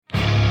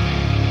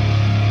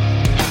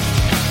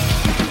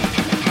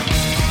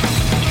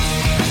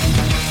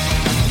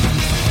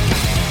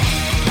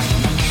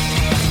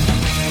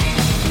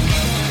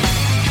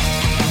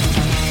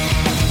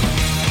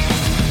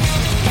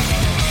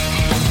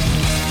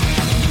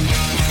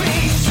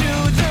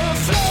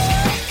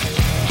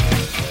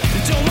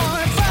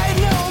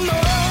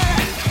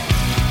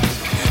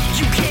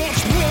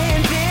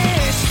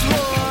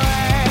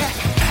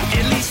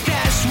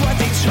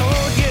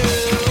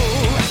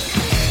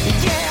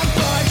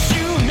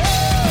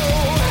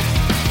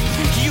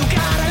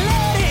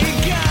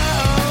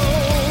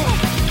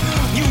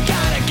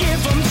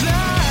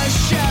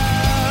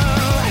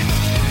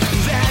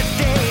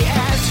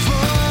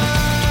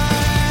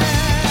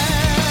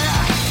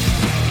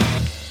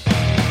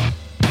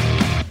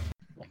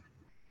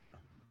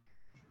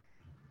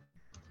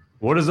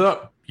What is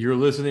up? You're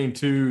listening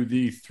to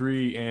the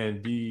 3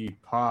 and D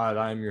pod.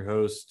 I'm your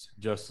host,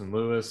 Justin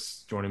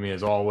Lewis. Joining me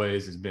as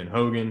always is Ben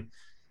Hogan.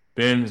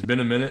 Ben, it's been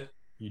a minute.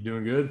 You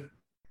doing good?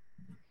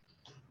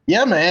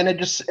 Yeah, man.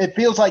 It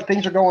feels like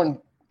things are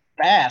going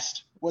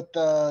fast with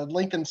the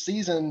lengthened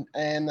season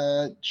and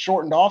the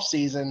shortened off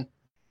season.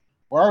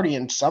 We're already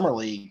in summer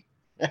league.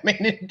 I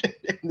mean,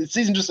 the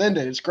season just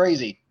ended. It's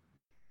crazy.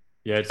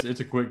 Yeah, it's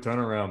a quick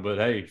turnaround, but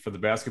hey, for the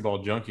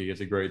basketball junkie,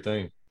 it's a great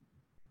thing.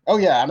 Oh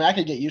yeah, I mean, I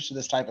could get used to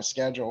this type of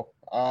schedule,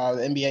 the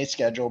NBA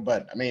schedule.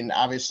 But I mean,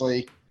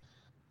 obviously,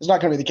 it's not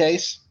going to be the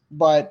case.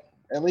 But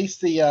at least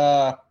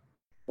the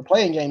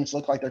playing games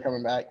look like they're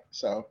coming back,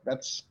 so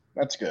that's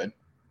good.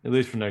 At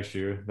least for next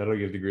year. That'll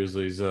give the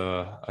Grizzlies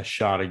a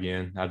shot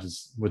again. I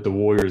just with the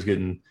Warriors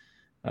getting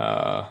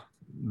uh,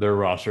 their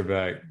roster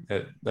back,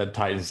 that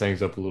tightens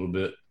things up a little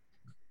bit.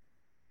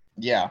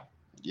 Yeah,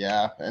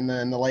 yeah. And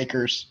then the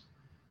Lakers,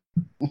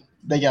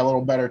 they got a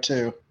little better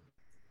too.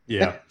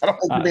 Yeah. I don't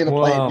think they'll be in the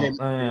playing game.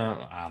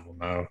 I don't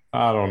know.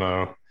 I don't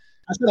know.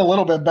 I said a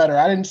little bit better.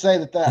 I didn't say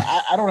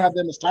that. I don't have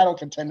them as title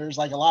contenders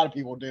like a lot of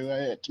people do.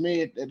 To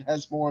me, it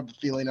has more of the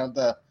feeling of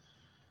the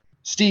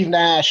Steve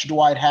Nash,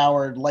 Dwight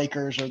Howard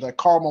Lakers, or the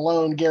Karl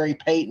Malone, Gary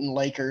Payton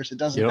Lakers. Yep. It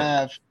doesn't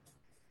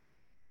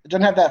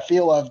have that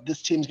feel of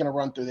this team's going to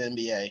run through the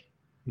NBA.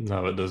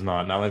 No, it does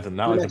not. Not like They're the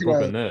not going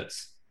Brooklyn to.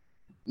 Nets.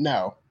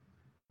 No,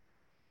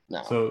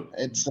 no. So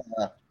It's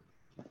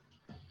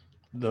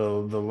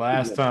the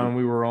last time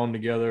we were on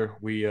together,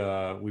 we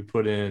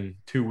put in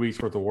 2 weeks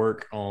worth of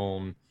work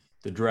on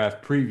the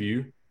draft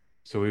preview.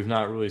 So we've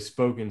not really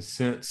spoken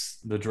since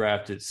the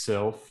draft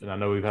itself. And I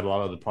know we've had a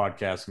lot of the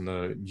podcasts on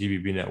the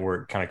GBB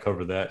network kind of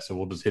cover that. So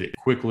we'll just hit it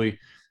quickly.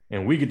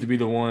 And we get to be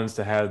the ones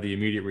to have the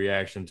immediate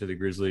reaction to the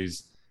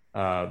Grizzlies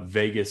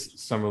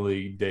Vegas Summer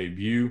League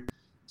debut.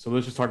 So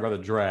let's just talk about the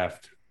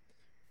draft.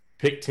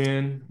 Pick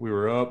 10, we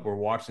were up, we're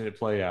watching it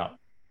play out.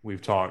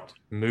 We've talked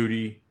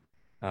Moody,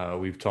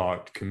 we've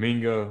talked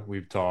Kaminga,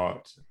 we've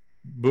talked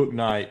Book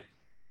Night,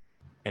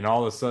 and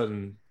all of a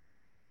sudden,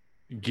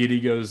 Giddy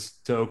goes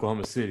to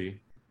Oklahoma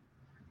City.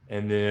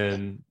 And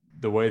then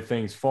the way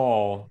things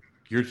fall,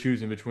 you're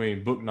choosing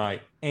between Book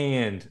Night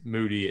and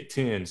Moody at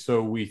 10.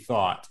 So we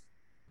thought.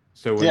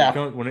 So yeah.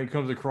 when it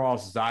comes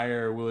across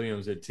Zaire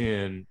Williams at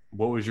 10,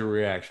 what was your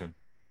reaction?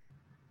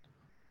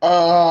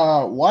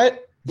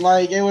 What?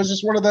 Like it was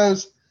just one of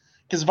those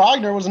because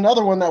Wagner was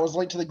another one that was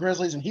linked to the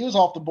Grizzlies and he was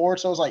off the board.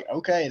 So I was like,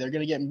 okay, they're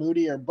gonna get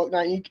Moody or Book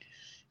Night.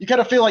 You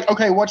kind of feel like,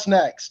 okay, what's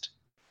next?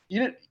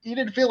 You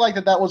didn't feel like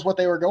that was what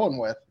they were going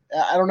with.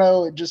 I don't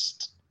know. It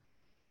just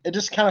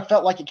kind of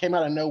felt like it came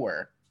out of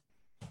nowhere.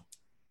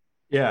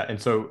 Yeah,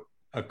 and so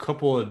a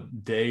couple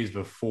of days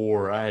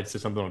before, I had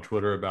said something on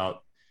Twitter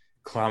about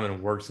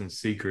Kleiman works in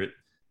secret.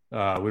 We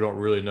don't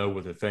really know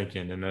what they're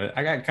thinking, and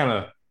I got kind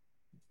of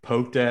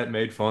poked at,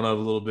 made fun of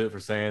a little bit for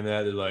saying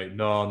that. They're like,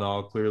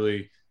 no,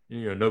 clearly,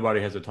 nobody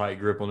has a tight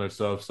grip on their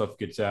stuff. Stuff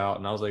gets out,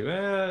 and I was like,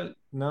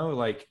 no,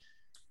 like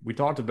we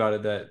talked about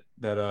it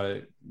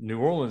that New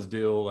Orleans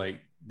deal, like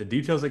the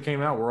details that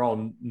came out were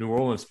all New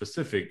Orleans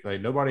specific.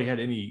 Like nobody had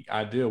any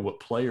idea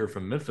what player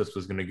from Memphis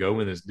was going to go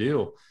in this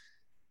deal.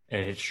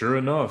 And sure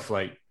enough,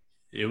 like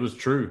it was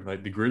true.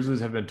 Like the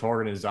Grizzlies have been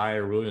targeting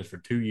Zaire Williams for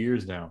 2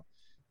 years now,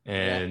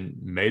 Yeah. and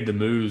made the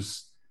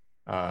moves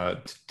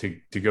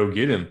to go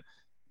get him.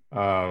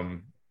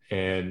 Um,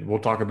 and we'll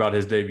talk about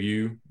his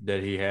debut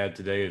that he had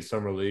today in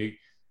summer league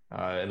in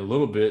a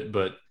little bit.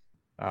 But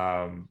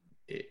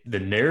the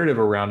narrative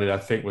around it, I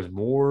think, was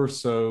more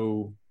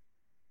so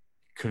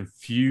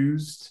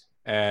confused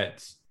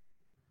at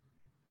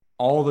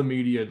all the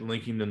media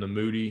linking them to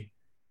Moody,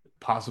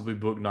 possibly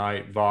Book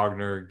Night,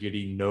 Wagner,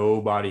 Giddy.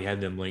 Nobody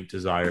had them linked to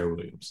Zaire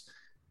Williams.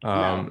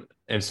 No.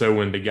 And so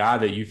when the guy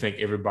that you think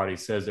everybody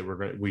says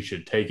that we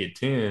should take at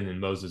 10 and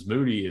Moses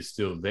Moody is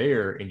still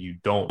there and you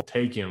don't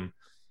take him,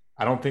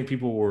 I don't think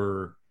people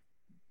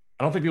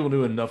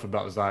knew enough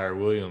about Zaire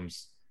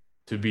Williams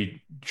to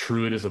be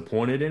truly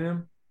disappointed in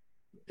him.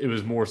 It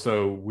was more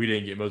so we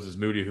didn't get Moses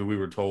Moody, who we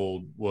were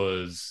told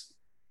was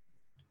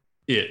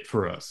it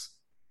for us.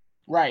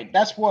 Right.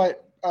 That's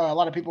what a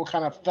lot of people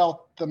kind of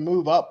felt the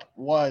move up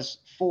was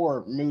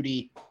for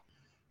Moody.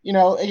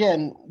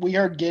 Again, we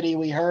heard Giddy,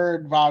 we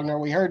heard Wagner,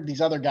 we heard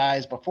these other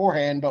guys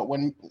beforehand, but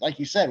when, like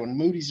you said, when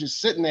Moody's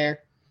just sitting there,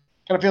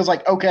 kind of feels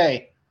like,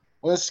 okay,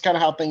 well, this is kind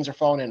of how things are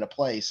falling into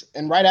place.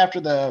 And right after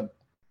the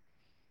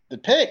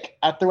pick,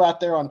 I threw out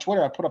there on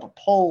Twitter, I put up a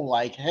poll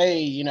like,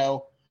 hey,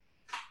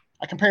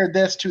 I compared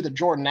this to the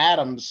Jordan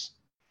Adams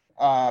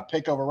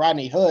pick over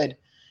Rodney Hood,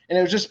 and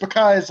it was just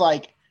because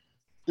like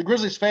the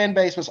Grizzlies fan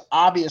base was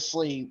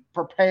obviously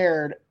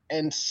prepared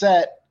and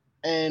set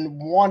and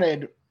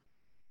wanted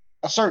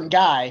a certain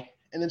guy,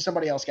 and then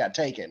somebody else got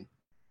taken.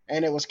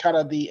 And it was kind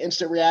of the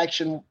instant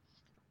reaction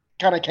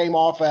kind of came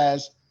off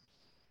as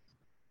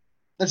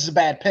this is a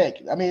bad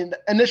pick. I mean,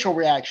 initial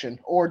reaction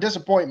or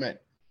disappointment.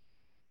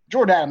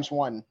 Jordan Adams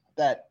won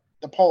that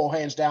the poll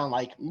hands down,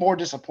 like more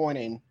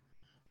disappointing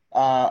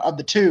of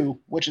the two,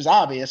 which is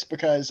obvious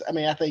because I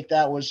mean, I think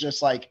that was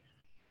just like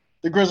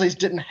the Grizzlies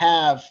didn't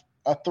have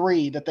a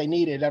three that they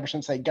needed ever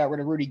since they got rid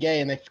of Rudy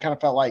Gay, and they kind of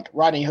felt like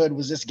Rodney Hood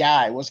was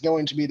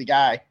going to be the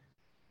guy,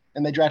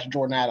 and they drafted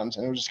Jordan Adams,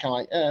 and it was just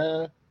kind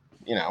of like,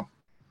 you know.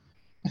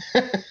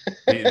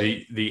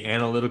 the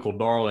analytical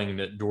darling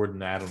that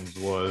Jordan Adams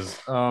was.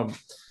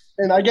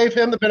 And I gave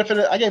Hollinger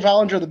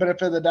the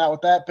benefit of the doubt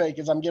with that pick,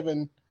 because I'm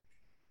giving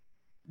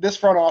this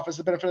front office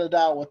the benefit of the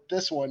doubt with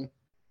this one.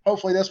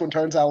 Hopefully this one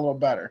turns out a little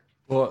better.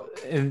 Well,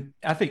 and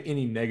I think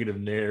any negative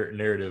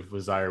narrative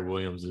with Zaire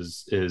Williams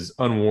is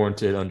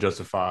unwarranted,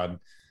 unjustified,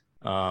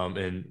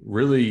 and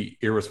really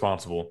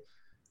irresponsible,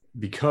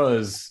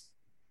 because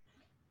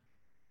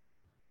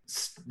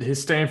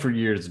his Stanford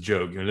year is a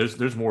joke.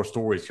 There's more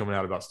stories coming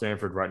out about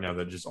Stanford right now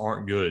that just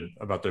aren't good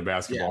about their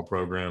basketball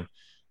program.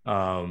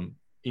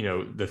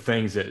 The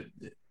things that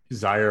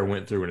Zaire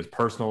went through in his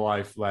personal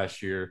life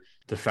last year,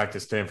 the fact that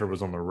Stanford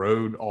was on the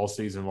road all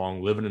season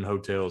long, living in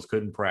hotels,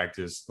 couldn't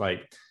practice.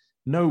 Like,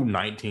 no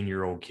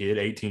 19-year-old kid,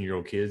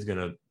 18-year-old kid is going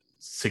to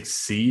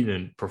succeed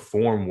and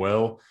perform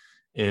well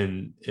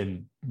in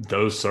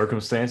those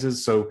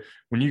circumstances. So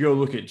when you go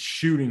look at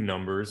shooting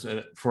numbers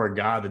for a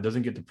guy that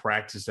doesn't get to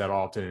practice that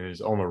often and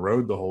is on the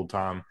road the whole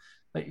time,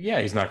 like,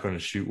 yeah, he's not going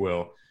to shoot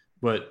well.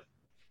 But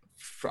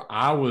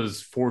I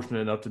was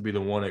fortunate enough to be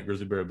the one at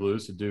Grizzly Bear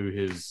Blues to do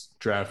his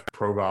draft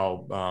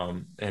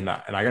profile, and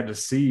I got to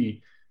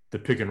see the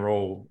pick and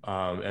roll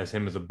as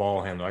him as a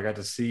ball handler. I got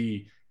to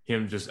see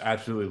him just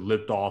absolutely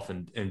lift off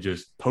and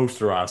just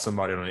posterize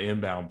somebody on an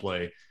inbound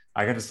play.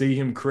 I got to see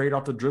him create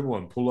off the dribble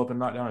and pull up and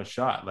knock down a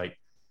shot. Like,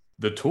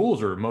 the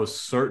tools are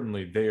most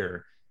certainly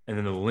there, and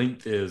then the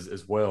length is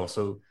as well.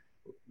 So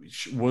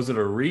was it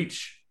a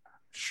reach?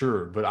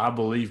 Sure, but I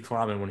believe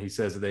Kleiman when he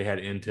says that they had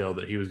intel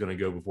that he was going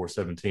to go before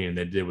 17, and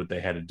they did what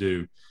they had to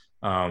do.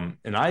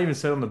 And I even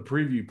said on the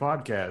preview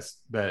podcast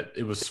that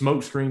it was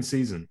smokescreen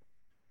season.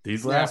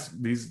 These last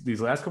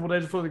couple of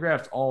days before the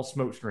draft, all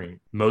smokescreen.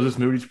 Moses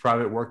Moody's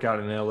private workout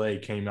in LA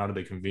came out at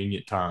a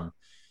convenient time.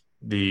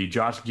 The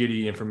Josh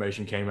Giddey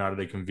information came out at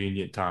a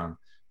convenient time.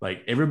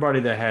 Like, everybody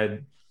that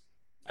had,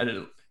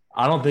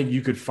 I don't think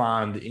you could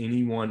find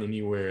anyone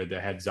anywhere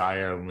that had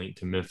Zaire linked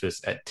to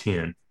Memphis at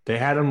 10. They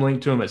had him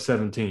linked to him at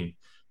 17,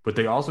 but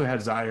they also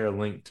had Zaire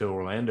linked to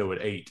Orlando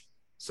at 8.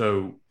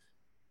 So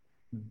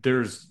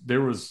there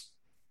was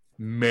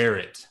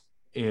merit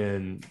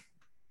in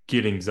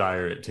getting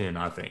Zaire at 10,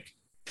 I think.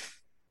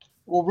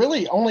 Well,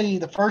 really, only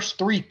the first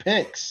 3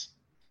 picks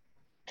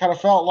kind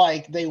of felt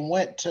like they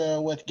went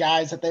with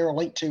guys that they were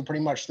linked to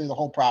pretty much through the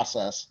whole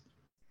process.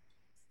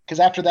 Because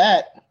after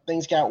that,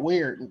 things got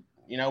weird.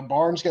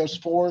 Barnes goes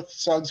 4th,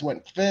 Suggs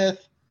went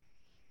 5th,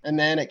 and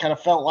then it kind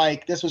of felt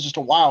like this was just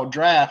a wild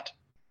draft,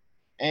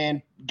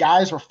 and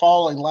guys were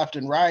falling left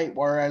and right,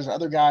 whereas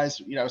other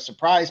guys,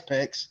 surprise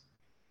picks,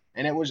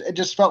 and it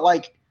just felt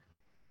like,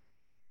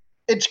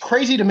 it's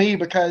crazy to me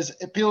because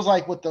it feels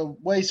like with the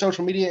way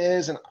social media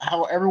is and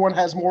how everyone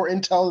has more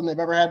intel than they've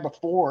ever had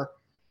before,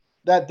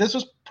 that this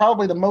was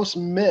probably the most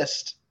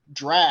missed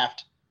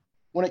draft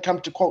when it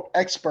comes to, quote,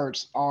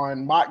 experts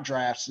on mock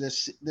drafts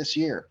this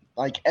year,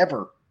 like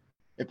ever,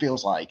 it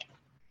feels like.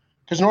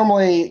 Because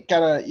normally,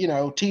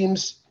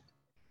 teams,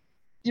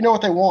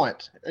 what they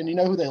want and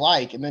who they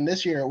like. And then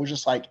this year it was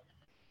just like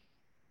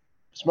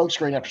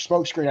smokescreen after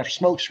smokescreen after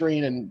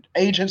smokescreen, and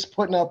agents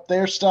putting up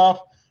their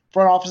stuff,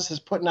 front offices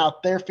putting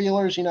out their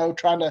feelers,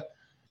 trying to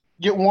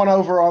get one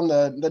over on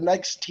the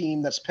next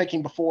team that's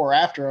picking before or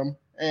after them.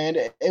 And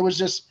it was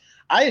just,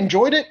 I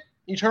enjoyed it.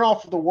 You turn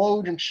off the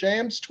Woj and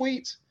Shams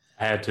tweets.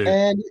 I had to.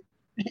 And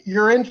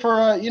you're in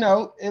for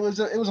it was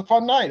a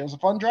fun night. It was a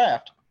fun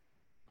draft.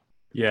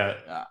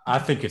 Yeah, I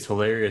think it's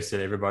hilarious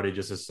that everybody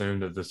just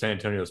assumed that the San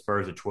Antonio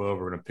Spurs at 12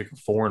 were going to pick a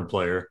foreign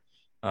player,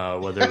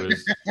 whether it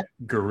was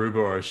Garuba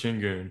or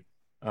Şengün.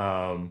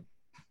 And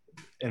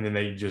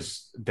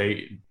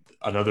then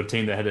another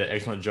team that had an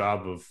excellent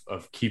job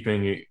of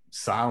keeping it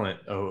silent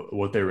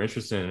what they were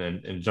interested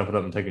in and jumping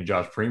up and taking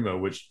Josh Primo,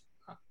 which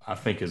I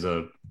think is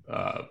a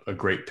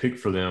great pick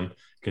for them,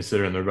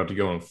 considering they're about to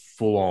go in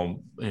full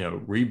on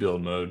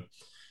rebuild mode.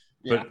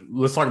 Yeah. But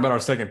let's talk about our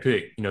second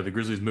pick. The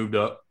Grizzlies moved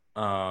up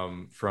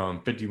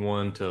from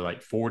 51 to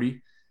like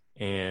 40,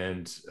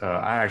 and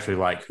I actually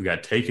like who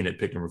got taken at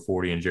pick number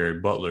 40, and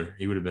Jared Butler.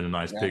 He would have been a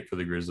nice pick for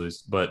the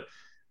Grizzlies, but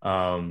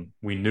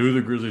we knew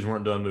the Grizzlies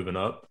weren't done moving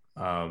up.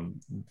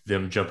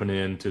 Them jumping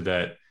into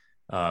that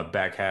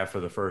back half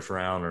of the first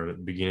round or the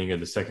beginning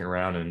of the second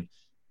round, and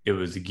it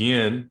was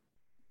again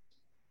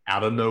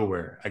out of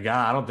nowhere a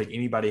guy I don't think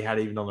anybody had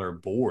even on their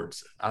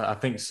boards. I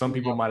think some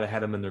people might have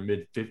had him in their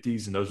mid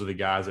 50s, and those are the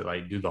guys that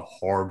like do the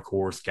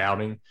hardcore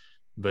scouting.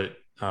 But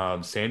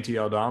Santi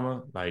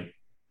Aldama, like,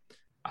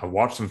 I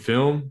watched some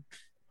film,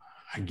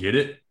 I get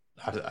it.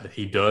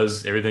 He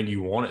does everything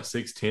you want at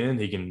 6'10".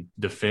 He can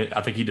defend.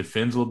 I think he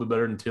defends a little bit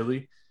better than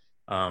Tilly.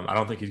 I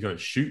don't think he's going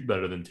to shoot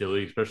better than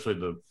Tilly,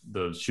 especially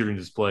the shooting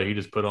display he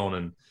just put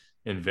on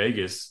in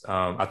Vegas.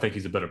 I think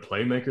he's a better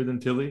playmaker than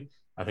Tilly.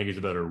 I think he's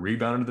a better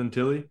rebounder than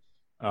Tilly.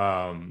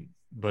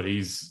 But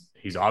he's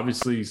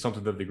obviously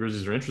something that the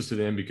Grizzlies are interested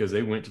in because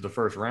they went to the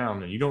first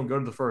round, and you don't go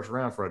to the first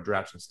round for a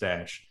draft and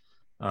stash.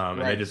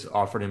 And they just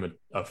offered him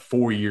a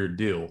 4-year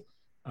deal.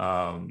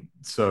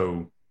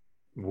 So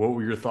what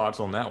were your thoughts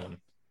on that one?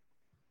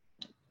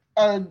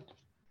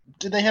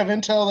 Did they have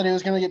intel that he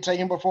was going to get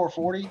taken before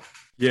 40?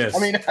 Yes. I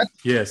mean,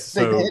 yes.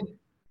 They So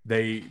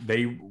did.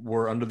 they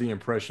were under the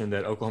impression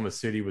that Oklahoma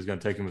City was going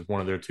to take him as one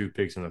of their 2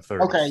 picks in the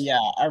third. Okay, yeah,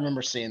 I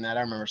remember seeing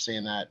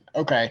that.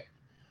 Okay.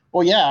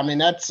 Well, yeah, I mean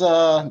that's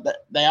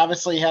they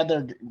obviously had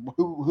their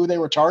who they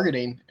were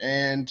targeting,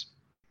 and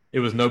it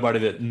was nobody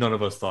that none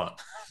of us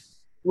thought.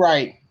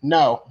 Right.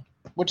 No.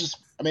 Which is,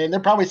 I mean, they're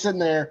probably sitting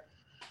there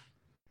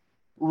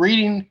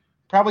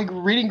probably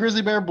reading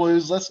Grizzly Bear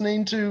Blues,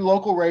 listening to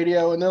local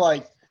radio, and they're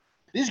like,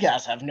 these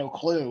guys have no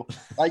clue.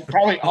 Like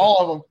probably all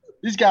of them.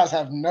 These guys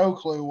have no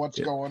clue what's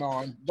going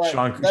on. But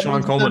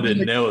Sean Coleman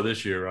didn't nail it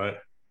this year, right?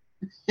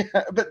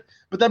 Yeah, but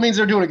that means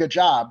they're doing a good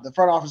job. The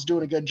front office is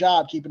doing a good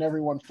job keeping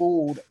everyone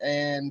fooled,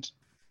 and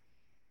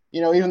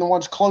even the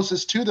ones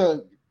closest to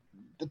the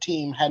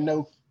team had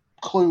no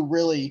clue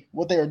really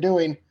what they were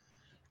doing.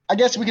 I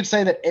guess we could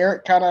say that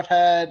Eric kind of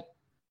had.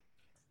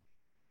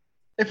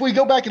 If we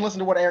go back and listen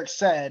to what Eric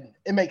said,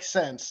 it makes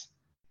sense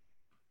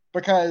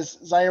because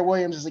Zaire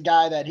Williams is a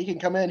guy that he can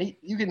come in.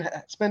 You can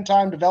spend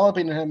time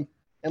developing him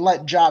and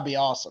let Ja be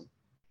awesome.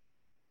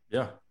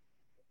 Yeah,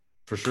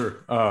 for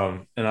sure.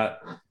 And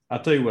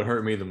I'll tell you what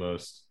hurt me the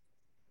most.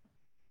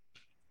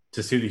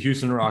 To see the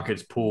Houston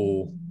Rockets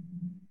pull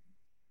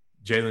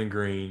Jalen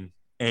Green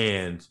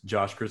and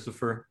Josh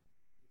Christopher,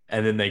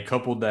 and then they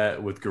coupled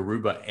that with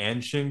Garuba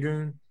and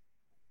Şengün.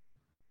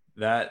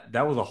 That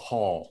was a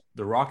haul.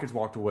 The Rockets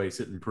walked away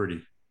sitting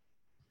pretty.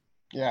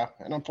 Yeah,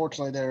 and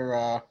unfortunately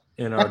they're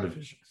in our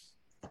division.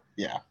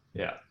 Yeah.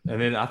 Yeah. And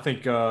then I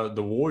think the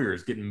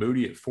Warriors getting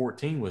Moody at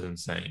 14 was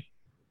insane.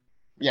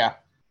 Yeah.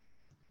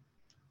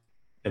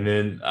 And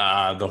then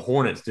the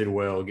Hornets did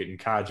well getting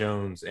Kai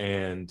Jones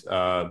and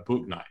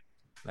Bouknight.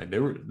 Like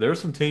there were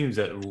some teams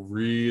that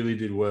really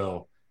did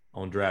well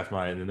on draft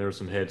night, and then there were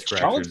some head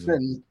scratchers. Charlotte's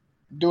been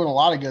doing a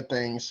lot of good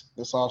things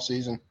this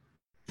offseason.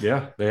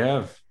 Yeah, they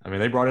have. I mean,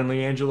 they brought in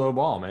LiAngelo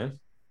Ball, man.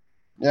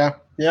 Yeah.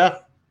 I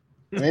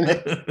mean,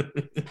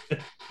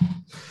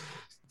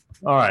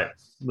 all right.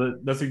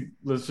 Let's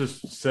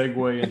just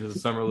segue into the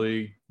summer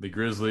league. The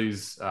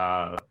Grizzlies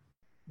I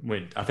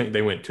think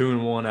they went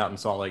 2-1 out in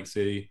Salt Lake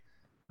City,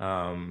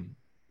 winning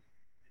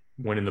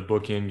the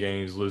bookend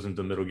games, losing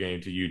the middle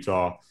game to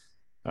Utah.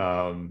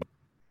 And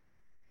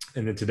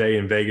then today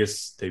in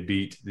Vegas, they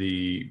beat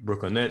the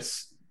Brooklyn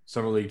Nets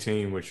summer league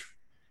team, which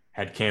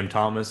had Cam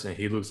Thomas, and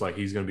he looks like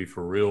he's going to be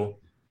for real.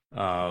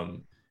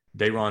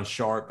 Day'Ron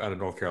Sharpe out of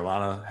North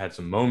Carolina had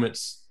some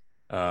moments.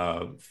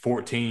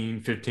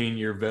 14,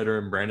 15-year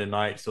veteran Brandon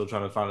Knight still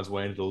trying to find his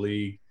way into the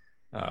league.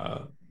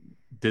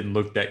 Didn't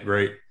look that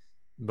great.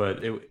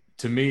 But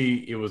to me,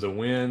 it was a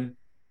win,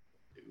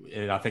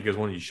 and I think it was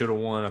one you should have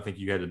won. I think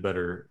you had a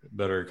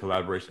better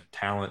collaboration of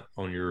talent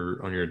on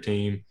your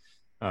team.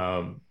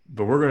 But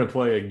we're going to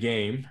play a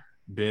game,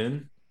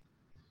 Ben.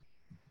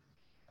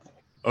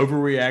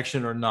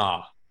 Overreaction or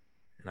nah?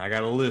 And I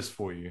got a list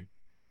for you.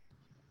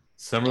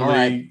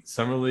 Summer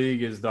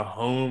League is the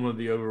home of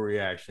the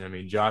overreaction. I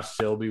mean, Josh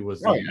Selby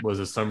was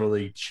a Summer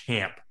League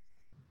champ.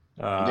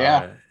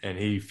 And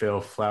he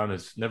fell flat on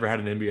his never had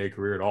an NBA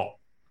career at all.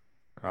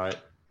 All right.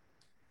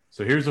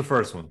 So here's the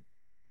first one.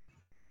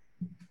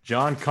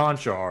 John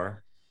Konchar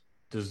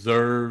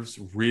deserves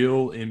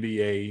real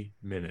NBA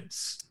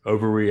minutes.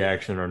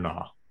 Overreaction or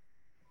nah?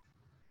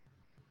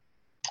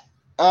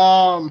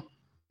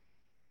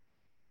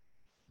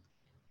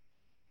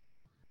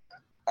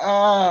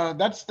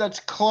 That's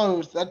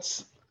close.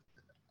 That's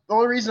the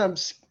only reason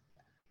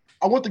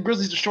I want the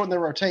Grizzlies to shorten their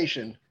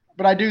rotation,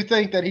 but I do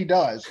think that he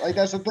does. Like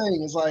that's the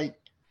thing is like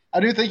I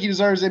do think he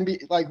deserves real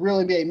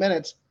NBA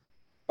minutes.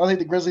 I think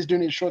the Grizzlies do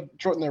need to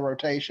shorten their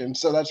rotation,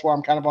 so that's why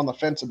I'm kind of on the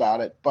fence about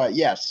it. But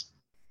yes,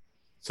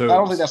 so I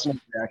don't think that's an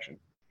overreaction.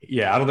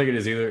 Yeah, I don't think it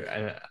is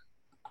either.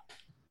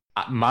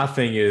 My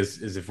thing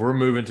is if we're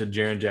moving to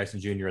Jaren Jackson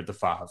Jr. at the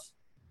 5.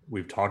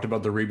 We've talked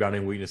about the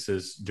rebounding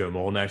weaknesses. Joe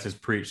Molnax has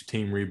preached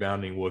team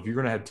rebounding. Well, if you're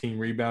going to have team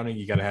rebounding,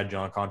 you got to have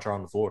John Konchar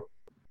on the floor.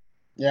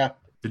 Yeah.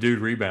 The dude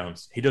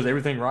rebounds. He does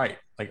everything right,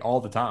 like all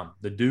the time.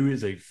 The dude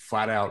is a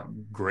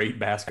flat-out great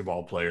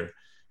basketball player.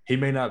 He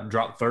may not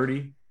drop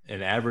 30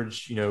 and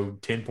average,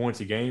 10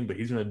 points a game, but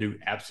he's going to do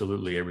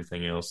absolutely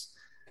everything else.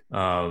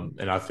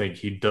 And I think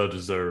he does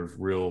deserve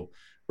real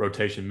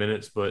rotation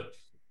minutes. But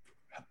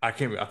I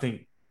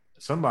think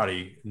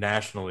somebody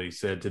nationally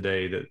said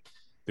today that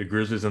the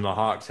Grizzlies and the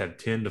Hawks have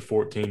 10 to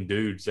 14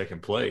 dudes that can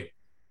play,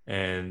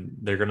 and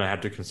they're going to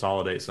have to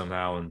consolidate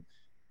somehow. And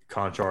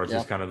Konchar is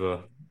just kind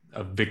of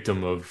a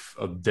victim of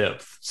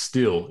depth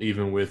still,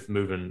 even with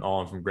moving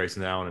on from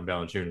Grayson Allen and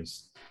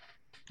Valanciunas.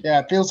 Yeah,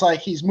 it feels like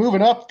he's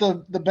moving up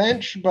the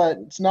bench, but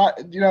it's not,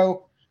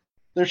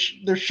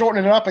 they're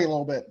shortening it up a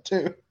little bit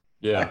too.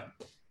 Yeah.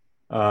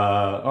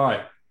 All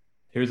right.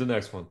 Here's the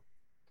next one.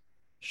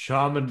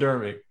 Sean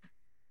McDermott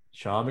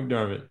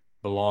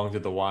belongs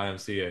at the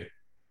YMCA.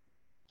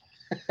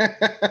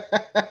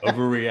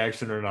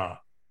 Overreaction or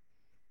not?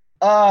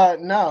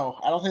 No,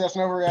 I don't think that's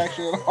an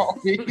overreaction at all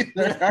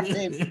either. I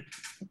mean,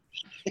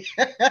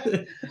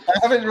 I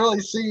haven't really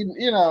seen,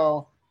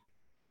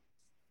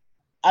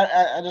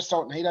 I just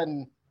don't. He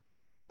doesn't.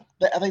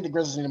 I think the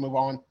Grizzlies need to move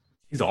on.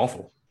 He's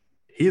awful.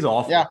 He's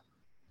awful. Yeah.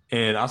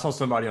 And I saw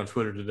somebody on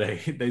Twitter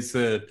today. They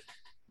said,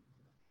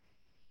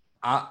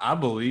 I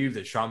believe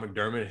that Sean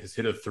McDermott has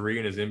hit a three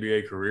in his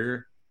NBA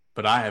career,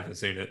 but I haven't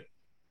seen it.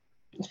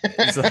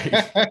 It's like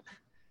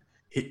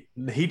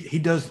he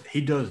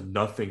does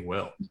nothing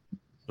well.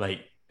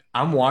 Like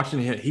I'm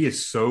watching him, he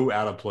is so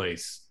out of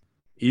place,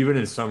 even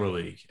in summer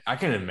league. I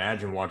can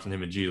imagine watching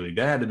him in G League.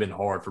 That had to have been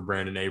hard for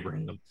Brandon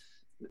Abraham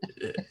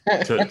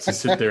to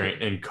sit there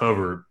and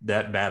cover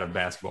that bad of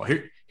basketball.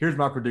 Here's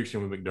my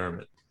prediction with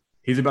McDermott.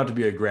 He's about to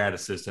be a grad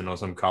assistant on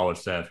some college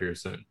staff here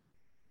soon.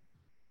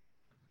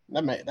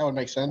 That would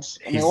make sense.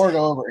 I mean, or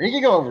go over. He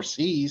could go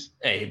overseas.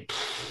 Hey,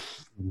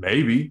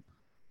 maybe.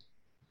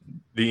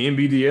 The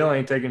NBDL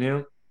ain't taking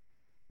him.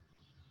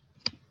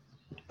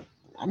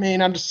 I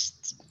mean, I'm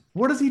just.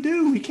 What does he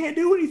do? He can't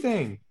do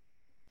anything.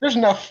 There's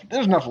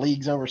enough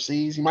leagues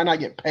overseas. He might not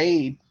get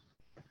paid.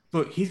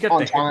 Look, he's got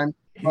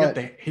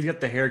he's got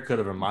the haircut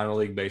of a minor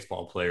league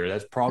baseball player.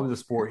 That's probably the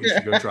sport he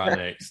should go try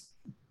next.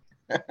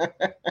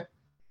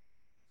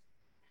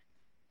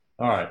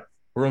 All right,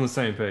 we're on the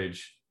same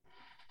page.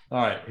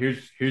 All right,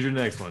 here's your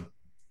next one.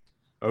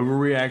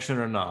 Overreaction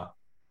or not?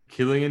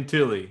 Killian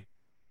Tilly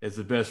is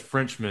the best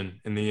Frenchman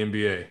in the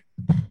NBA.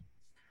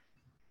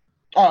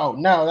 Oh,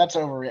 no, that's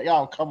overreaction.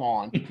 Oh, come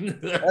on.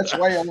 That's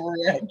way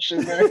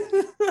overreaction, man.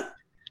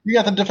 You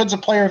got the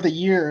defensive player of the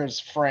year is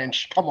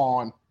French. Come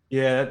on.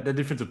 Yeah, the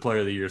defensive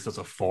player of the year is such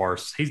a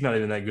farce. He's not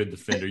even that good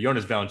defender.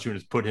 Jonas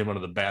Valanciunas put him under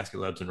the basket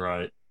left and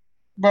right.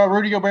 But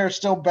Rudy Gobert is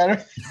still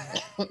better.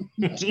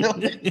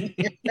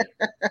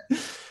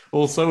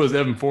 Well, so is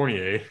Evan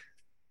Fournier.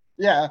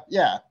 Yeah.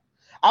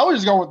 I was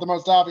just going with the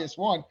most obvious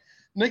one.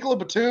 Nicola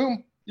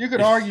Batum, you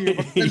could argue.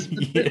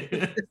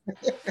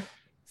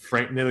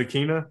 Frank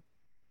Ntilikina.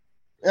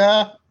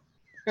 Yeah.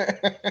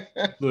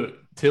 Look,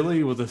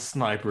 Tilly was a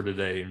sniper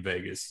today in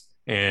Vegas,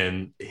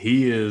 and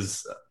he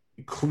is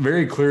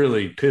very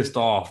clearly pissed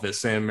off that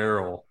Sam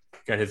Merrill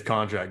got his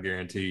contract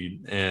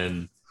guaranteed.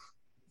 And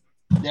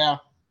yeah,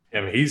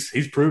 I mean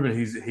he's proven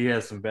he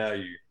has some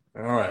value.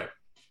 All right,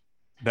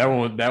 that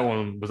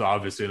one was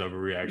obviously an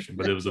overreaction,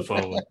 but it was a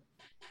fun one.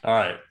 All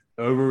right,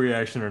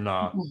 overreaction or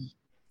not?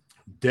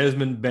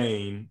 Desmond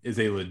Bane is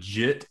a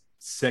legit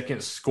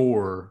second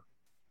scorer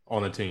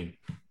on the team.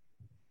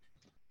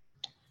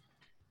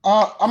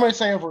 I'm going to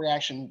say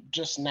overreaction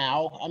just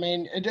now. I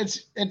mean,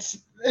 it's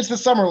the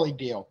summer league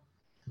deal.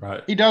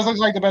 Right. He does look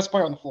like the best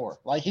player on the floor.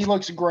 Like, he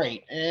looks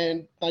great.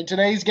 And like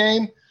today's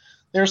game,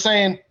 they're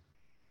saying,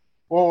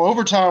 well,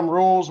 overtime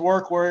rules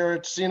work where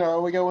it's,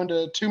 we go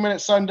into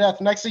 2-minute sudden death.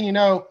 Next thing you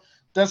know,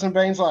 Desmond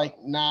Bane's like,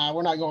 nah,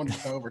 we're not going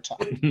to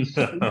overtime.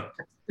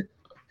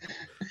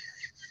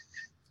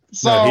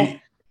 So no,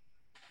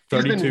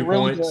 32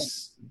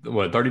 points.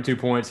 Really 32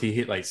 points. He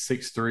hit like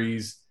 6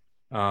 threes.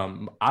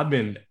 I've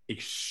been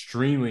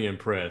extremely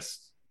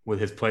impressed with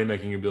his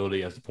playmaking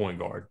ability as a point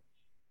guard.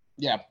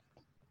 Yeah.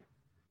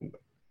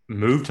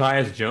 Move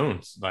Tyus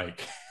Jones.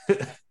 Like,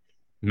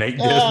 make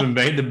Desmond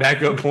Bane the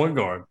backup point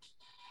guard.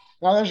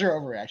 No, there's your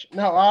overreaction.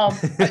 No,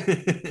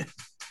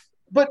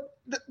 but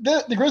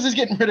the Grizzlies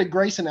getting rid of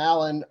Grayson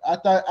Allen, I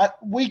thought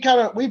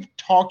we've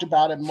talked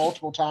about it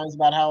multiple times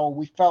about how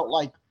we felt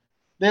like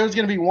there was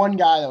going to be one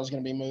guy that was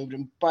going to be moved,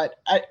 but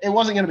it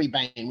wasn't going to be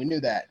Bane. We knew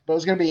that, but it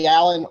was going to be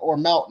Allen or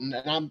Melton,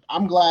 and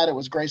I'm glad it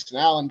was Grayson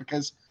Allen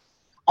because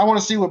I want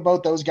to see what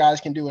both those guys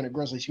can do in a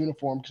Grizzlies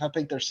uniform because I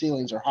think their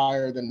ceilings are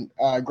higher than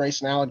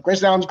Grayson Allen.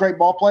 Grayson Allen's a great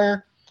ball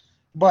player,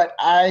 but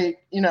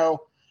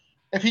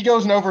if he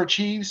goes and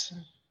overachieves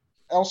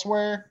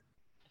elsewhere,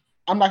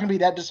 I'm not going to be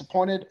that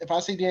disappointed. If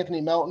I see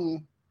D'Anthony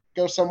Melton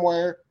go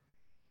somewhere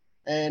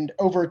and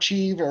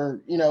overachieve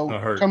or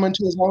come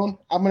into his own,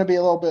 I'm going to be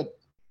a little bit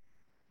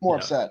more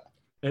upset.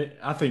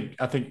 I think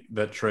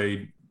that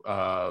trade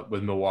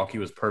with Milwaukee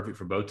was perfect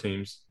for both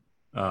teams.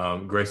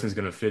 Grayson's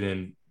going to fit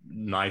in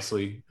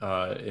nicely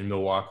in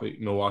Milwaukee.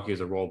 Milwaukee is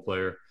a role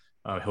player.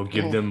 He'll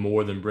give them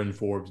more than Bryn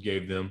Forbes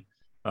gave them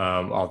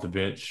off the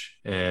bench.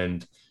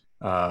 And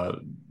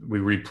we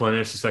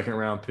replenish the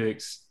second-round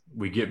picks.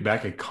 We get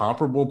back a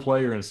comparable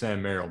player in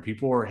Sam Merrill.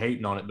 People are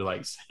hating on it, but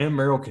like Sam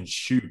Merrill can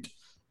shoot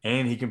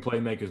and he can play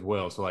make as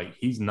well. So like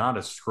he's not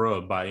a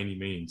scrub by any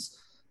means.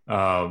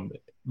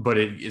 But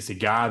it's a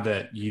guy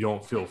that you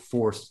don't feel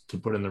forced to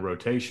put in the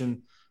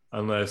rotation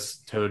unless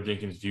Taylor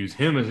Jenkins views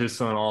him as his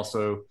son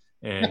also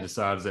and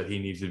decides that he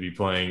needs to be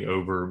playing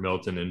over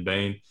Melton and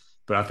Bane.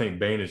 But I think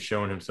Bane is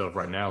showing himself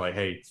right now like,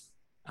 hey,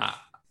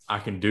 I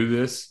can do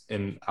this,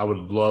 and I would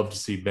love to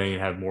see Bane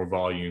have more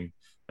volume.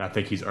 And I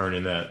think he's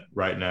earning that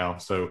right now.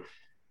 So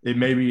it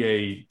may be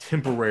a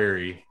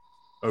temporary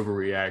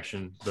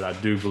overreaction, but I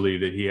do believe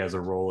that he has a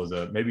role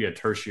as maybe a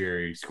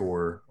tertiary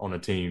scorer on the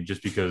team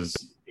just because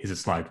he's a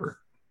sniper.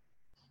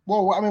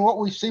 Well, I mean, what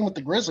we've seen with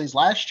the Grizzlies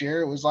last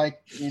year, it was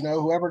like,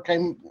 whoever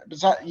came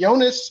beside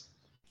Jonas,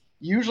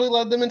 usually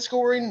led them in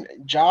scoring.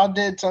 Ja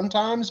did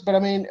sometimes, but I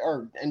mean,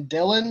 and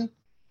Dylan.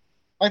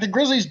 Like the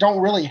Grizzlies don't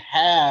really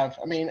have.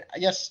 I mean, I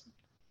guess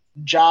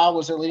Ja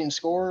was their leading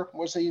scorer.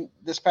 Was he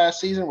this past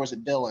season? Or was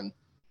it Dylan?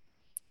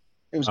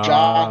 It was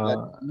Ja that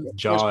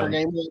points per Ja,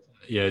 game was.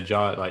 yeah,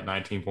 Ja at like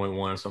 19.1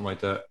 or something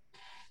like that.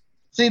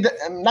 See, the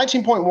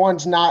 19.1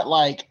 is not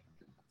like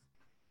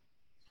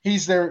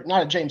he's there,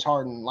 not a James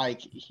Harden.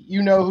 Like,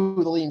 you know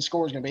who the leading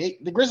scorer is going to be.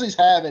 The Grizzlies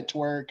have it to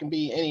where it can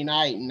be any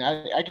night, and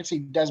I can see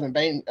Desmond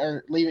Bane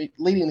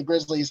leading the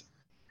Grizzlies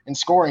and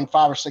scoring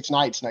 5 or 6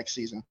 nights next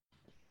season,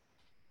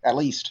 at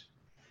least.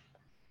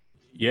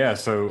 Yeah,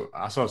 so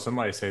I saw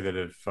somebody say that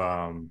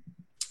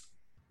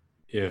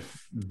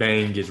if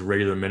Bane gets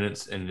regular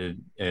minutes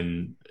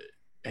and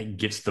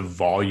gets the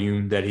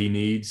volume that he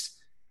needs,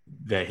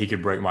 that he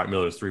could break Mike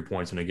Miller's 3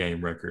 points in a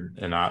game record,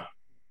 and I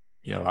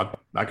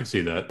could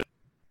see that.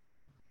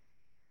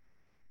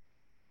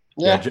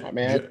 Yeah, I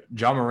mean,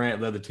 Ja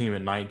Morant led the team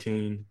at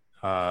 19.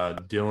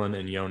 Dylan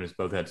and Jonas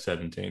both had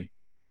 17.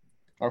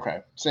 Okay,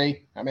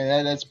 see, I mean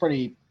that's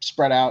pretty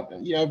spread out.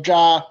 You know, if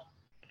Ja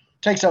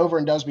takes over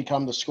and does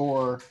become the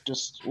scorer,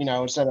 just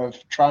instead of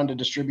trying to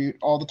distribute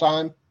all the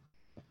time,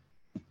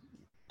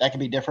 that could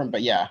be different.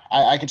 But yeah,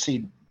 I could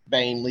see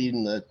Bane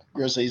leading the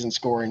Grizzlies and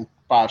scoring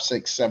 5,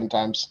 6, 7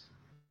 times.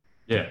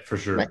 Yeah, for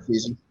sure. Next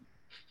season.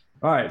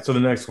 All right, so the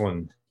next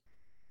one.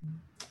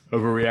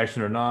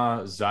 Overreaction or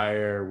not,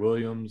 Zaire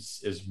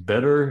Williams is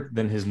better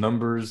than his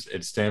numbers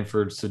at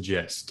Stanford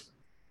suggest.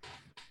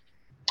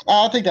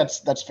 I think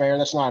that's fair.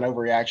 That's not an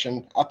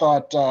overreaction. I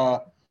thought you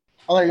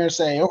were going to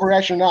say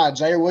overreaction or not.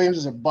 Zaire Williams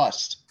is a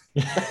bust.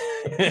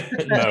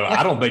 No,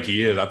 I don't think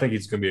he is. I think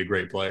he's going to be a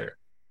great player.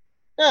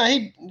 Yeah,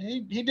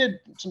 he did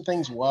some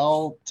things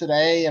well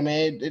today. I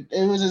mean,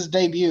 it was his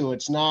debut.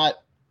 It's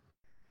not.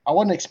 I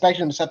wasn't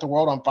expecting him to set the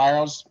world on fire.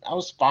 I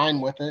was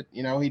fine with it.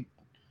 He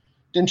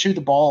didn't shoot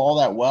the ball all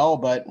that well,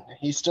 but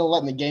he's still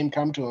letting the game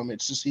come to him.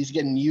 It's just he's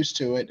getting used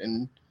to it,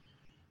 and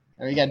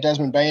you got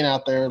Desmond Bane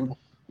out there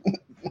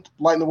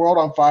lighting the world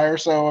on fire.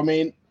 So I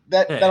mean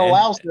that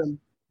allows him.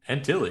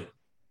 And Tilly.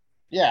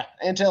 Yeah,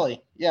 and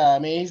Tilly. Yeah, I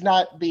mean he's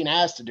not being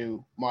asked to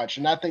do much,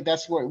 and I think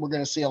that's what we're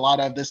going to see a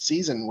lot of this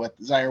season with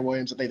Zaire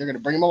Williams. I think they're going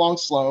to bring him along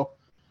slow.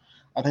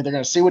 I think they're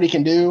going to see what he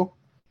can do,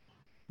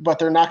 but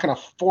they're not going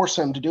to force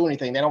him to do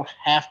anything. They don't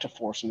have to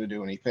force him to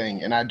do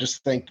anything. And I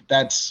just think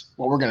that's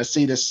what we're going to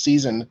see this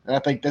season. And I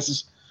think this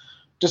is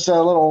just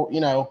a little,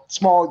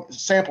 small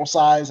sample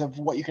size of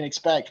what you can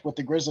expect with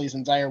the Grizzlies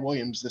and Zaire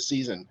Williams this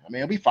season. I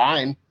mean, it'll be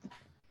fine.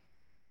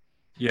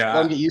 Yeah.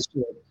 Let him get used to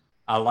it.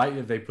 I like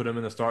that they put him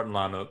in the starting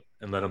lineup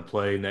and let him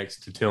play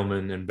next to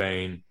Tillman and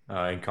Bane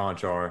and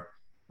Conchar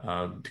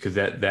because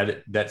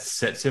that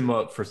sets him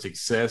up for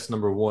success,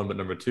 number one. But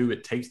number two,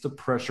 it takes the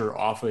pressure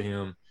off of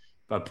him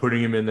by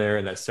putting him in there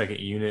in that second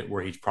unit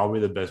where he's probably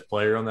the best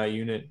player on that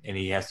unit and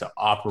he has to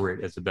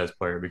operate as the best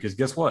player because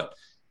guess what?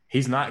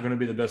 He's not going to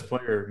be the best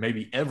player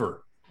maybe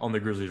ever on the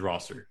Grizzlies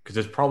roster because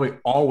it's probably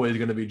always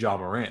going to be Ja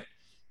Morant.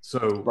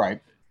 So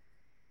right.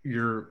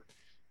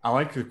 I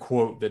like the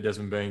quote that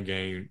Desmond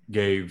Bane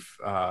gave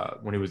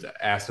when he was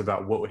asked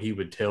about what he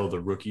would tell the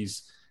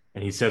rookies.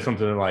 And he said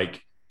something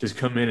like, just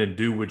come in and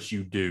do what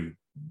you do.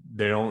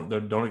 They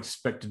don't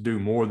expect to do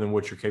more than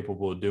what you're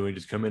capable of doing.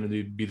 Just come in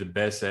and be the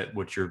best at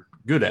what you're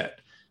good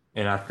at.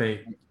 And I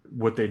think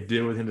what they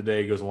did with him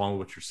today goes along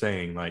with what you're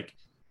saying. Like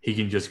he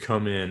can just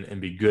come in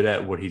and be good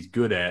at what he's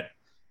good at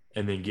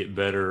and then get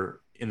better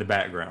in the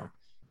background.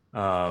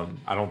 I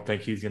don't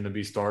think he's going to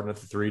be starting at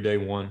the 3-day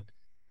one.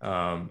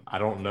 I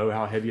don't know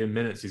how heavy in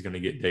minutes he's going to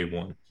get day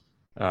one.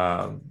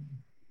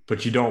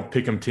 But you don't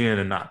pick him 10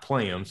 and not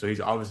play him. So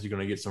he's obviously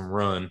going to get some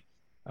run.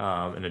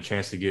 And a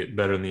chance to get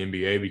better in the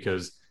NBA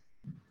because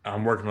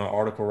I'm working on an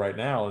article right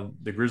now and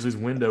the Grizzlies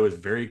window has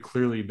very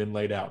clearly been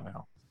laid out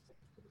now.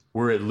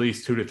 We're at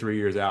least 2 to 3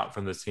 years out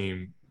from this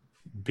team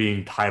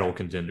being title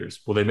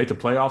contenders. Will they make the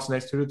playoffs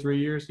next 2 to 3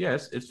 years?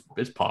 Yes,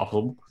 it's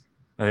possible.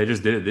 And they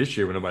just did it this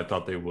year when nobody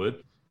thought they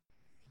would.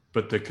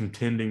 But the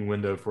contending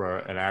window for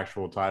an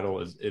actual title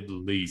is at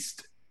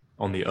least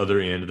on the other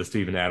end of the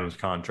Steven Adams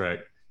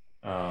contract.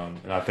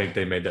 And I think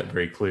they made that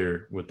very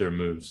clear with their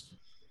moves.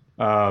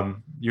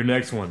 Your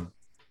next one,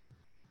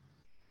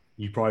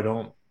 you probably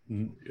don't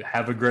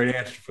have a great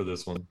answer for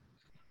this one,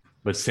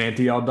 but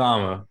Santi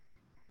Aldama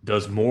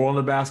does more on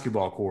the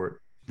basketball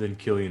court than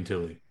Killian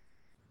Tilly.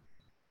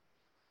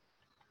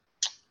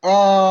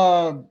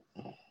 I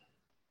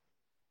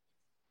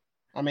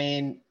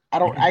mean, I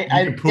don't. You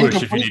can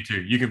push if you need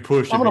to. You can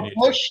push. I'm gonna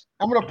push.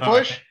 I'm gonna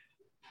push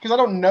because I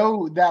don't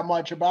know that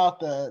much about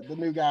the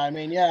new guy. I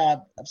mean, yeah,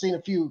 I've seen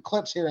a few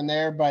clips here and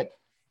there, but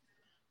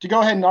to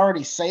go ahead and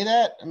already say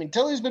that, I mean,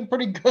 Tilly's been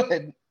pretty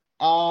good.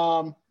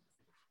 Well,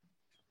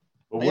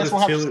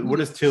 what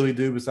does Tilly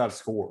do besides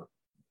score?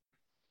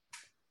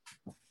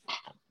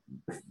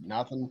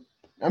 Nothing.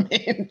 I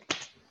mean,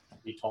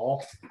 he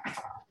tall.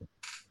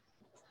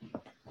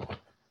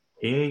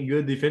 He ain't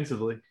good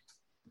defensively.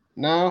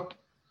 No.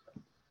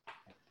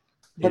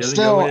 But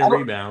still, I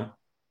rebound.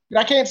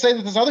 But I can't say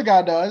that this other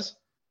guy does.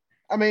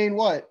 I mean,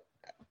 what?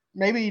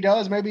 Maybe he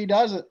does. Maybe he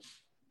doesn't.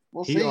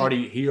 We'll see.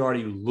 He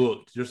already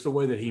looked, just the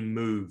way that he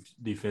moved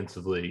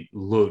defensively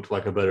looked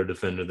like a better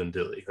defender than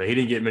Tilly. Like, he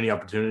didn't get many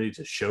opportunities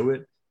to show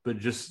it, but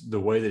just the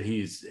way that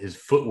his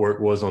footwork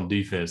was on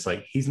defense,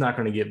 like, he's not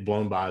going to get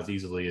blown by as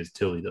easily as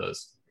Tilly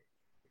does.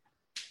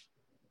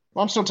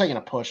 Well, I'm still taking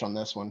a push on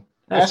this one.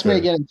 That's Ask me fair.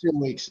 again in 2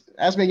 weeks.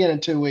 Ask me again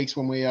in 2 weeks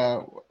when we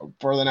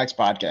for the next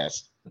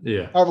podcast.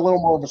 Yeah. I have a little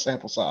more of a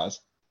sample size.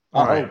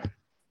 All right.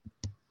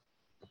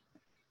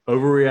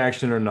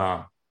 Overreaction or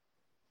not?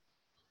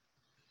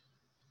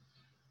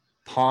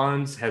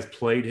 Pons has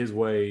played his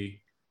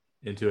way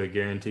into a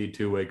guaranteed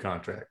two-way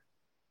contract.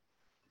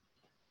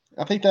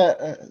 I think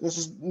that this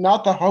is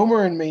not the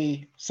homer in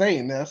me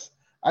saying this.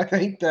 I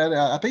think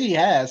he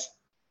has.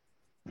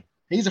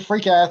 He's a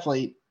freak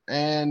athlete,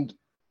 and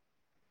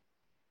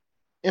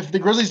if the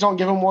Grizzlies don't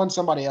give him one,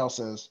 somebody else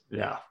is.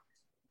 Yeah.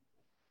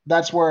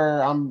 That's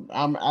where I'm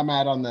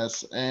at on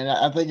this, and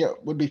I think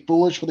it would be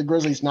foolish for the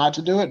Grizzlies not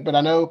to do it. But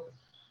I know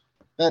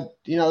that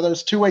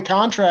those two-way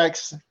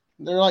contracts,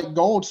 they're like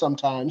gold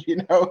sometimes. You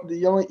don't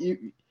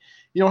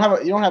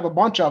have a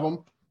bunch of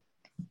them.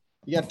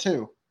 You got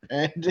two,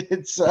 and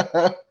it's.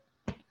 But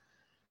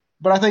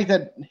I think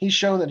that he's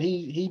shown that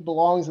he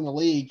belongs in the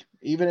league,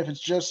 even if it's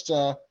just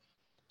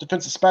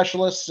defensive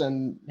specialists,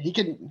 and he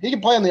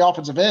can play on the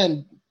offensive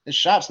end. His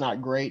shot's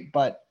not great,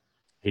 but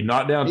he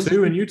knocked down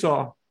two in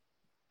Utah.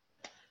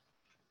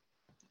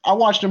 I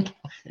watched him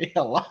play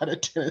a lot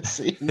at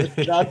Tennessee, and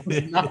his shot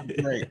was not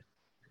great.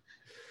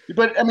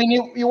 But I mean,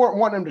 you weren't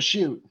wanting him to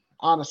shoot,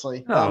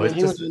 honestly. No, I mean,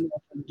 he was in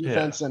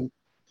defense, and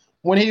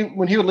when he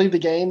would leave the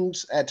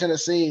games at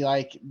Tennessee,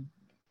 like,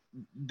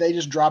 they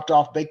just dropped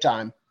off big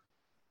time,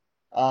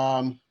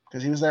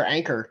 because he was their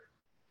anchor,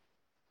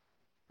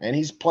 and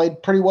he's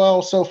played pretty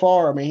well so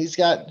far. I mean, he's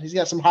got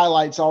some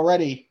highlights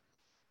already.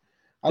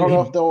 I don't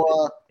know if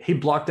they'll. He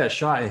blocked that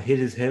shot and hit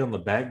his head on the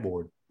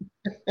backboard.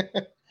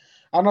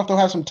 I don't know if they'll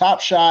have some top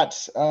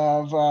shots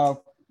of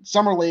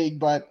summer league,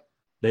 but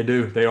they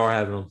do. They are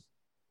having them.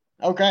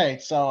 Okay,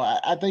 so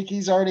I think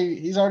he's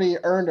already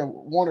earned a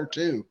one or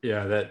two.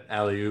 Yeah, that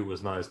alley-oop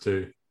was nice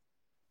too.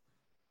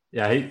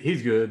 Yeah,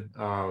 he's good.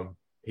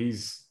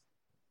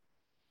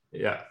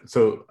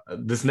 So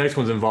this next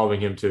one's involving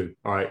him too.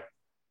 All right,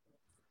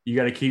 you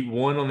got to keep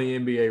one on the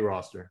NBA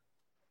roster.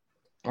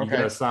 You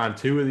got to sign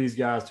two of these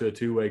guys to a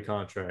two-way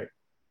contract,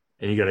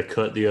 and you got to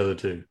cut the other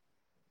two.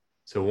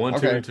 So 1,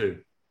 2, and 2.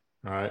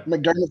 All right.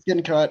 McDermott's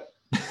getting cut.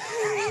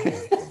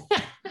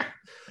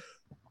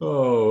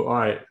 Oh, all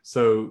right.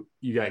 So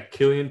you got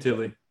Killian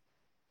Tilly,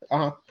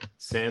 Uh-huh.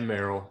 Sam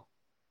Merrill,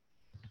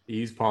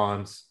 Yves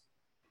Pons,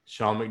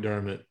 Sean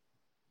McDermott,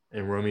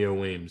 and Romeo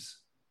Weems.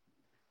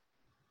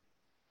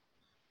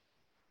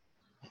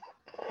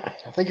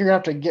 I think you're gonna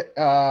have to get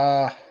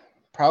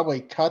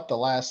probably cut the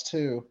last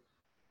two.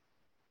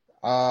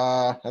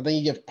 I think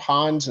you give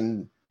Pons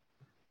and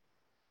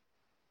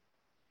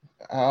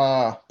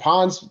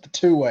Pons the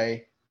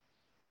two-way.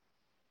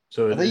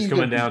 So it's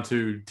coming down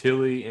to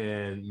Tilly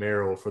and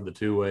Merrill for the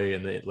two-way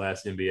and the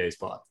last NBA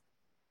spot.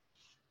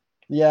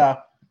 Yeah,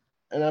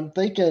 and I'm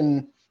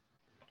thinking.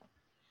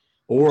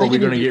 Or are we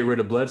going to get rid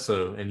of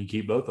Bledsoe and you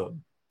keep both of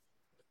them?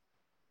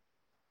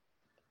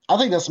 I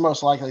think that's the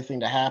most likely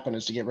thing to happen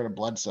is to get rid of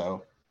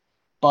Bledsoe.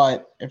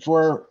 But if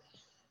we're,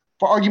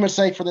 for argument's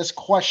sake, for this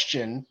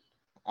question,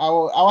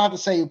 I'll have to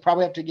say you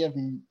probably have to give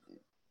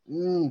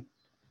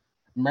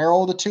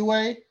Merrill the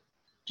two-way,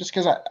 just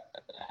because I'm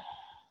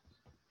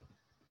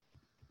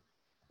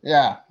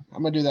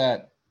gonna do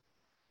that.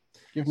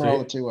 Give Merrill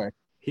the two-way.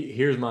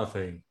 Here's my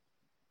thing.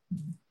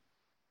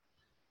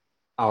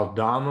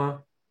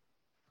 Aldama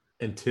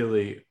and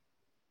Tilly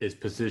is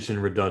position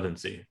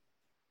redundancy.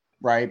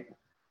 Right.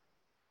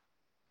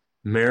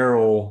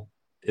 Merrill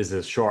is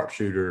a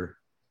sharpshooter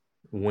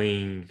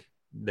wing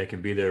that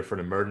can be there for an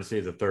emergency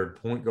as a third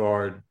point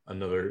guard.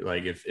 Another,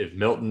 like, if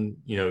Melton,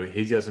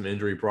 he's got some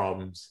injury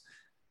problems,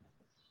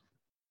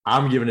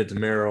 I'm giving it to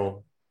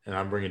Merrill and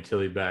I'm bringing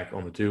Tilly back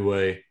on the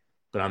two-way,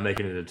 but I'm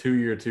making it a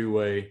 2-year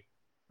two-way.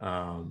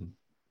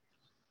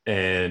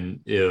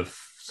 And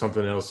if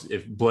something else,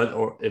 if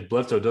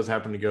Bledsoe does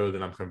happen to go,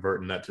 then I'm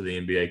converting that to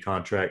the NBA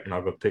contract and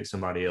I'll go pick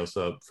somebody else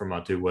up for my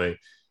two-way,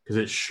 because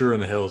it sure in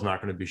the hell is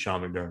not going to be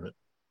Sean McDermott.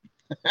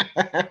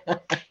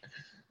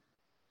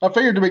 I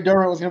figured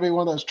McDermott was going to be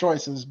one of those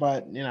choices,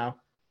 but yeah.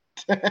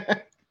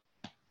 I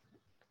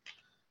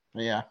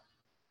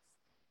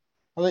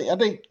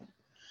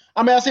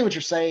see what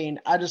you're saying.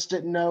 I just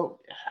didn't know.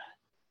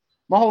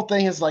 My whole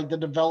thing is like the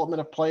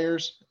development of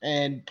players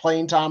and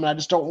playing time, and I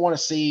just don't want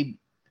to see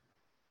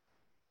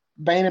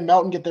Bane and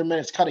Melton get their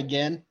minutes cut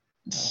again.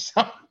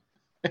 So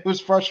it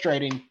was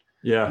frustrating.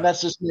 Yeah. And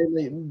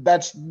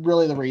that's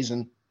really the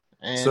reason.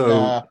 And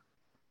I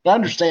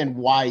understand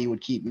why you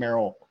would keep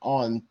Merrill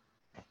on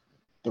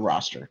the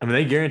roster. I mean,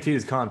 they guaranteed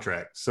his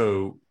contract,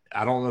 so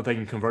I don't know if they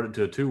can convert it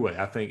to a two-way.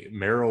 I think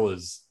Merrill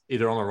is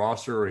either on the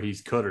roster or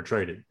he's cut or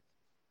traded.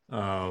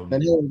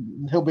 Then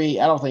he'll be.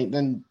 I don't think.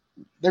 Then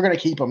they're going to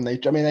keep him. They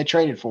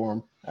traded for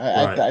him.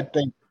 Right. I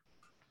think.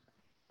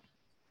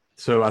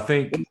 So I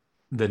think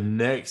the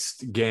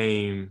next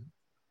game,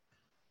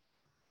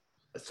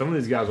 some of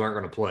these guys aren't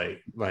going to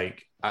play.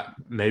 Like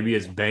maybe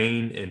it's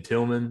Bain and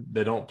Tillman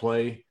that don't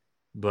play,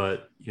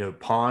 but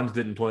Pons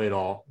didn't play at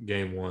all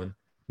game one.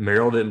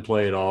 Merrill didn't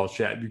play at all.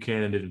 Shat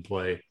Buchanan didn't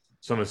play.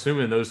 So I'm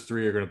assuming those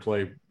three are going to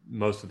play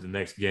most of the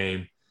next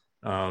game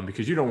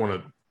because you don't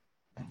want to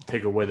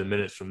take away the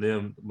minutes from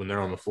them when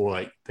they're on the floor.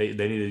 Like they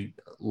need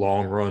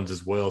long runs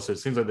as well. So it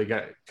seems like they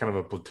got kind of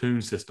a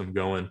platoon system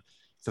going.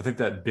 So I think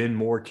that Ben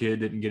Moore kid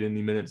didn't get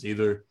any minutes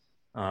either.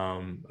 I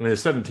mean,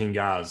 there's 17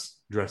 guys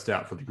dressed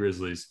out for the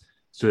Grizzlies.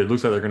 So it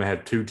looks like they're going to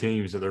have two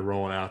teams that they're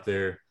rolling out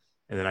there.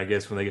 And then I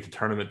guess when they get to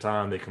tournament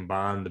time, they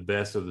combine the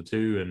best of the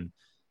two, and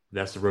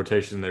that's the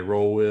rotation they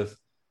roll with.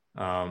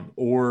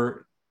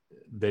 Or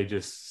they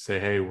just say,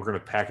 hey, we're going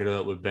to pack it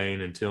up with Bain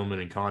and Tillman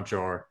and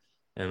Conchar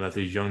and let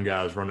these young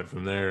guys run it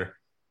from there.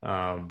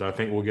 But I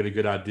think we'll get a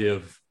good idea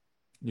of,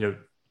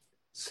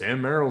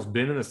 Sam Merrill's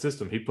been in a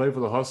system. He played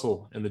for the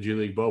Hustle in the G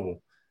League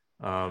bubble.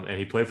 And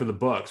he played for the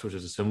Bucks, which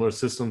is a similar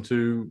system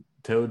to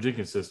Taylor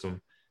Jenkins'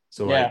 system.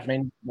 So yeah, I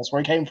mean, that's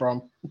where he came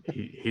from.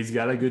 he's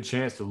got a good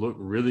chance to look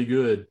really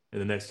good in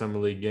the next summer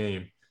league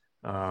game.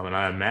 And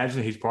I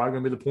imagine he's probably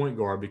going to be the point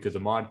guard because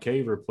Ahmad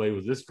Caver played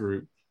with this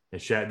group,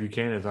 and Shat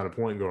Buchanan is not a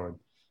point guard.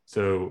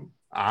 So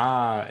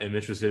I am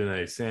interested in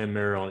a Sam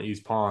Merrill and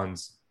East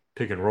Pons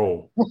pick and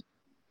roll.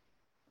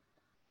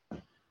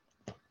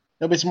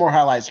 There'll be some more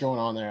highlights going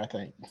on there, I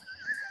think.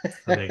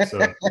 I think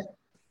so.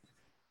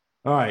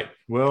 All right.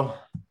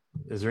 Well,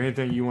 is there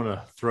anything you want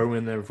to throw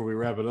in there before we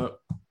wrap it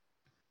up?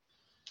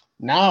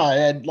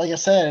 No, like I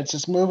said, it's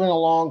just moving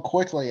along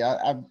quickly.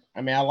 I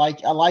mean, I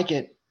like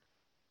it.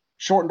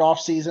 Shortened off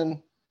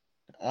season.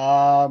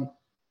 I'm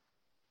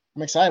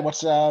excited.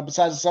 What's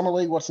besides the summer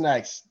league? What's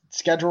next?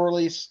 Schedule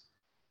release.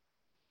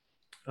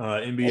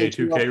 NBA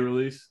 2K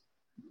release.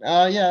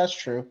 Yeah, that's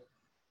true.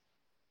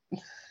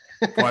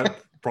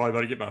 Probably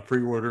about to get my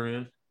pre-order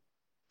in.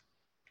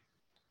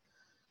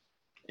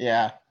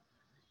 Yeah.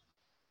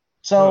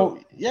 So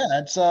yeah,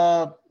 it's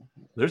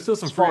there's still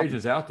some free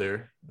agents out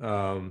there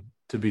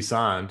to be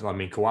signed. I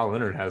mean, Kawhi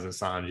Leonard hasn't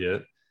signed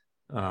yet.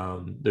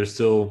 There's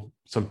still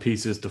some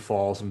pieces to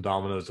fall, some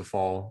dominoes to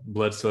fall.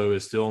 Bledsoe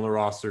is still on the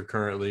roster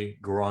currently.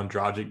 Goran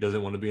Dragic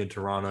doesn't want to be in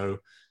Toronto.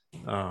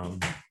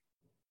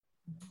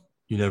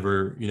 You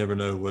never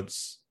know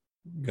what's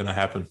gonna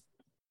happen.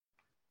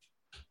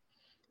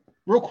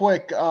 Real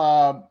quick,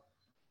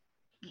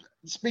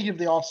 speaking of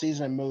the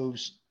offseason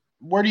moves,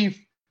 where do you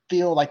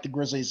feel like the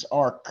Grizzlies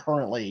are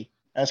currently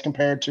as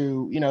compared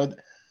to, I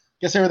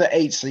guess they were the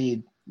 8th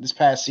seed this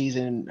past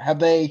season. Have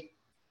they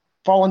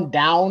fallen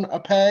down a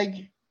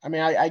peg? I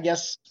mean, I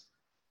guess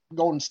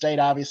Golden State,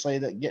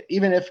 obviously,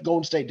 even if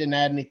Golden State didn't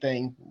add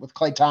anything with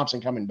Klay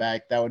Thompson coming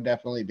back, that would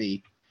definitely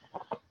be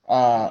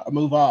a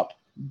move up.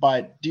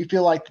 But do you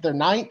feel like they're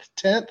 9th,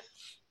 10th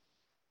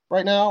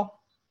right now?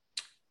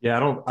 Yeah,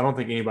 I don't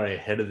think anybody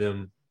ahead of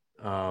them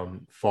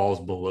falls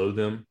below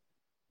them.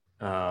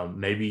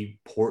 Maybe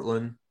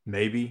Portland,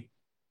 maybe.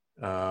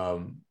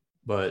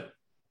 But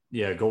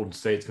yeah, Golden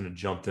State's going to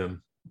jump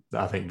them,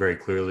 I think, very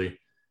clearly.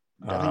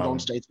 I think Golden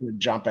State's going to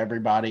jump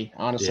everybody.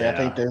 Honestly, yeah. I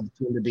think they're the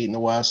team to beat in the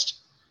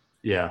West.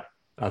 Yeah,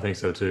 I think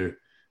so too.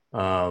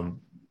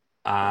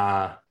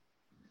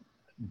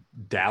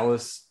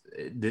 Dallas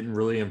didn't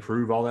really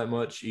improve all that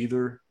much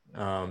either.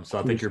 So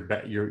I think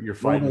you're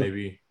fighting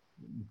maybe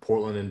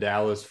Portland and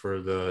Dallas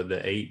for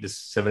the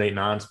 7, 8,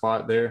 9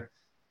 spot there.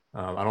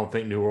 I don't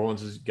think New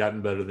Orleans has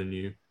gotten better than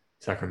you.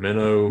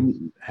 Sacramento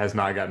has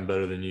not gotten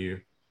better than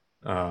you.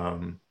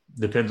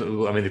 Depends. I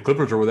mean, the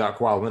Clippers are without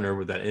Kawhi Leonard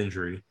with that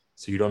injury,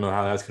 so you don't know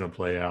how that's going to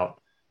play out.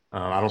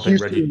 I don't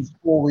think Reggie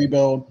full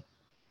rebuild.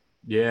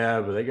 Yeah,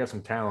 but they got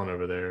some talent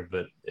over there,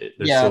 but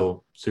they're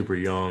still super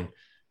young.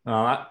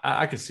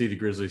 I could see the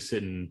Grizzlies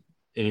sitting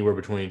anywhere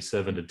between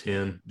 7 to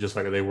 10, just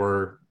like they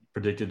were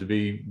predicted to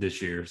be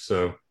this year.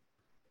 So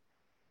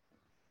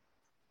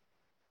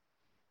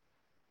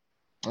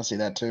I see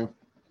that too.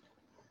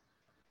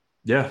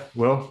 Yeah,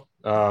 well,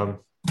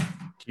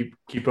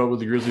 keep up with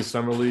the Grizzlies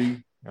Summer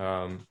League.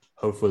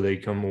 Hopefully they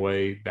come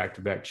away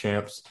back-to-back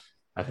champs.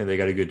 I think they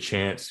got a good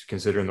chance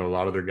considering that a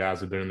lot of their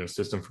guys have been in their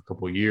system for a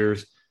couple of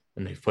years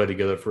and they've played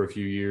together for a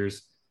few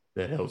years.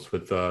 That helps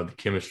with the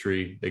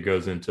chemistry that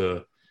goes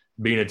into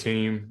being a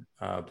team,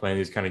 playing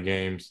these kind of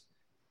games.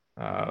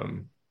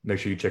 Make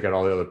sure you check out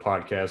all the other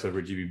podcasts over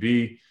at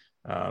GBB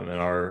and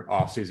our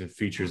off-season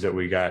features that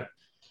we got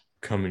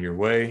coming your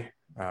way.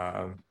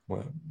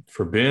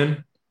 For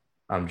Ben,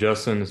 I'm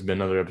Justin. It's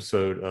been another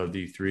episode of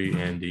the 3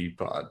 and D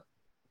Pod.